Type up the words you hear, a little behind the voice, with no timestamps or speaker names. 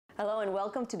Hello and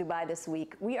welcome to Dubai This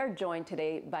Week. We are joined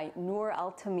today by Noor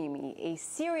Al Tamimi, a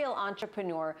serial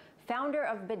entrepreneur, founder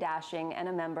of Bedashing, and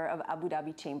a member of Abu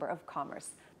Dhabi Chamber of Commerce.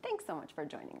 Thanks so much for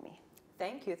joining me.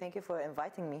 Thank you. Thank you for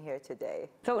inviting me here today.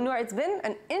 So Noor, it's been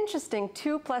an interesting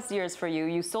 2+ years for you.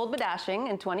 You sold Bedashing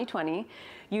in 2020.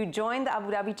 You joined the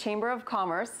Abu Dhabi Chamber of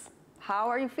Commerce. How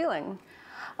are you feeling?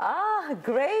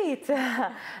 Great.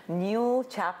 New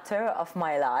chapter of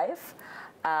my life.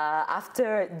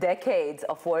 After decades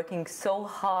of working so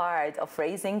hard, of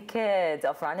raising kids,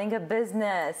 of running a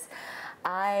business,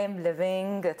 I'm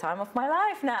living the time of my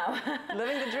life now.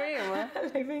 Living the dream.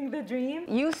 Living the dream.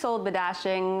 You sold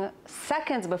Bedashing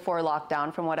seconds before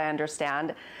lockdown, from what I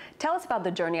understand. Tell us about the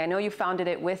journey. I know you founded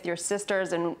it with your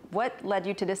sisters, and what led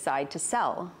you to decide to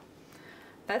sell?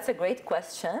 That's a great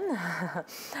question.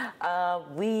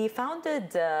 We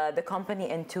founded the company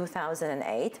in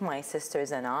 2008, my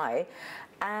sisters and I.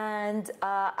 And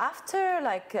after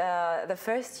the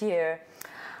first year,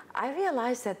 I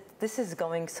realized that this is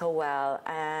going so well,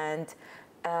 and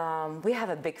we have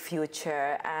a big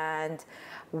future, and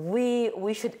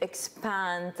we should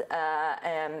expand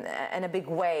in a big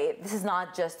way. This is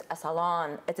not just a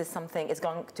salon. It is something. It's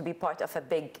going to be part of a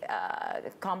big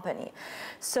company.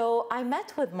 So I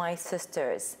met with my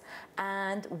sisters,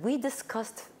 and we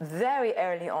discussed very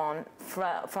early on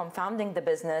from founding the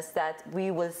business that we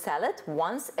will sell it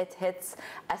once it hits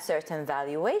a certain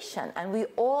valuation, and we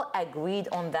all agreed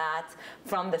on that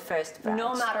from the first batch.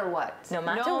 No matter what. No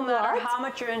matter how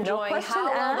much you're enjoying, how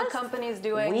well the company is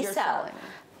doing, you're selling.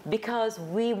 Because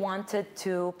we wanted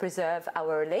to preserve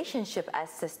our relationship as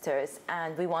sisters,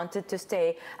 and we wanted to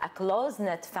stay a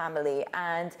close-knit family.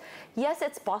 And yes,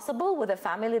 it's possible with a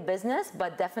family business,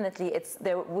 but definitely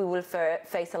we will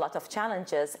face a lot of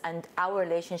challenges, and our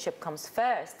relationship comes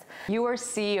first. You were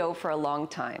CEO for a long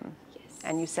time. Yes.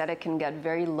 And you said it can get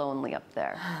very lonely up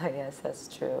there. Yes, that's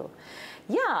true.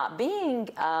 Yeah,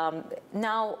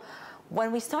 now,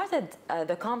 when we started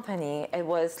the company, it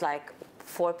was like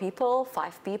 4 people,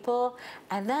 5 people,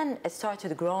 and then it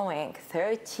started growing,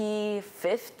 30,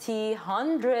 50,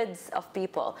 hundreds of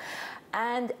people.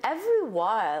 And every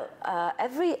while,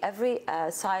 every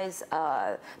size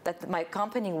that my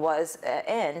company was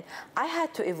in, I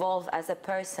had to evolve as a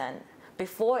person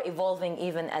before evolving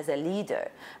even as a leader.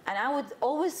 And I would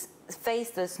always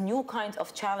face this new kind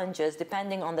of challenges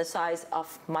depending on the size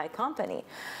of my company.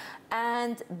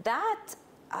 And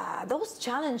those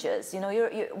challenges,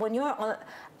 when you're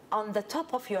on the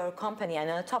top of your company and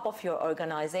on the top of your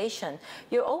organization,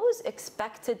 you're always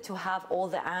expected to have all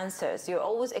the answers. You're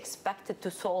always expected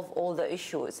to solve all the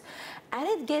issues. And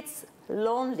it gets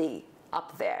lonely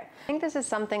up there. I think this is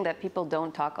something that people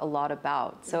don't talk a lot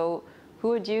about. So who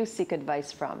would you seek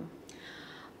advice from?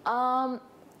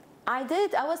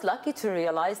 I was lucky to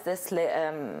realize this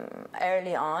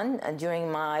early on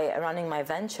during running my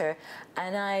venture,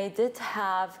 and I did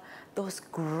have those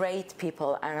great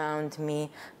people around me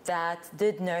that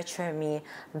did nurture me,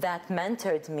 that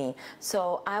mentored me.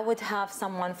 So I would have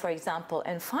someone, for example,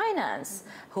 in finance,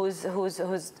 who's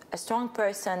a strong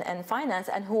person in finance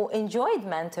and who enjoyed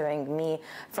mentoring me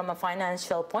from a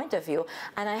financial point of view.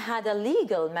 And I had a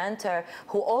legal mentor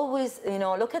who always,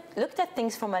 looked at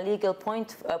things from a legal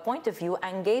point of view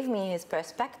and gave me his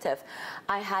perspective.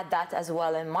 I had that as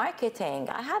well in marketing.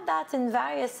 I had that in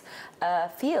various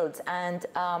fields, and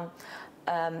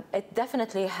it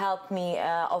definitely helped me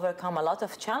overcome a lot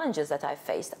of challenges that I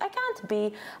faced. I can't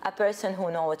be a person who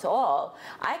knows it all.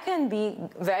 I can be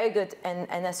very good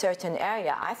in a certain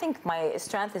area. I think my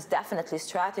strength is definitely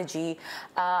strategy.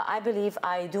 I believe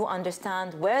I do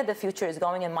understand where the future is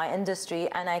going in my industry,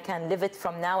 and I can live it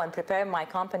from now and prepare my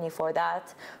company for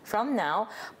that from now.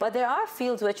 But there are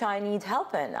fields which I need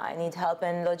help in. I need help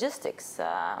in logistics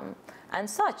and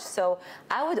such. So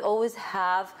I would always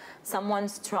have someone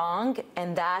strong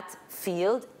in that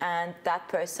field, and that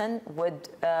person would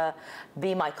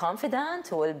be my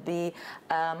confidant, will be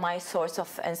my source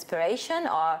of inspiration,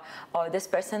 or this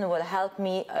person will help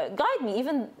me, guide me,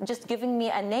 even just giving me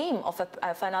a name of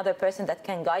another person that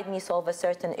can guide me solve a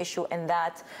certain issue in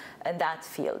that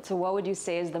field. So what would you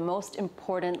say is the most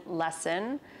important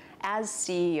lesson as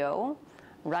CEO,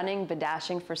 running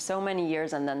Bedashing for so many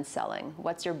years and then selling?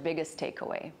 What's your biggest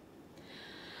takeaway?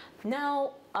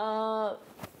 Now,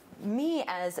 me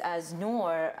as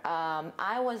Noor,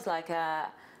 I was like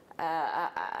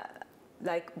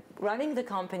running the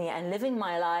company and living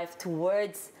my life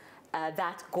towards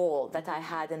that goal that I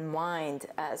had in mind.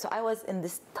 So I was in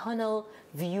this tunnel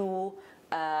view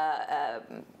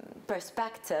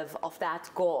perspective of that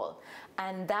goal,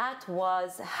 and that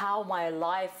was how my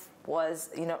life was,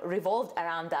 revolved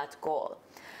around that goal.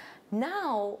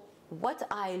 Now what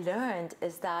I learned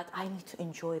is that I need to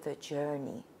enjoy the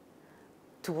journey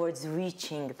towards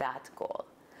reaching that goal.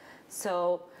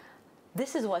 So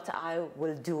this is what I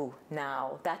will do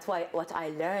now. That's what I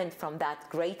learned from that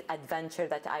great adventure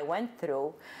that I went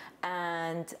through.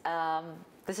 And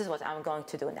this is what I'm going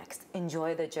to do next.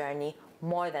 Enjoy the journey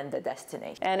more than the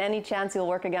destination. And any chance you'll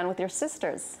work again with your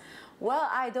sisters? Well,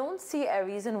 I don't see a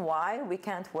reason why we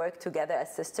can't work together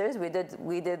as sisters.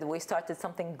 We started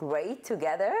something great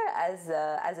together as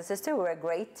a sister. We're a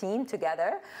great team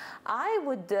together. I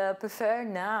would prefer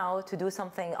now to do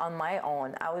something on my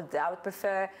own. I would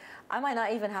prefer. I might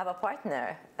not even have a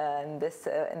partner in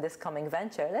this coming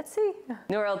venture. Let's see.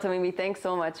 Noor Al Tamimi, thanks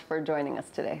so much for joining us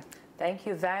today. Thank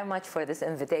you very much for this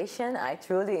invitation. I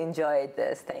truly enjoyed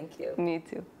this. Thank you. Me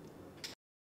too.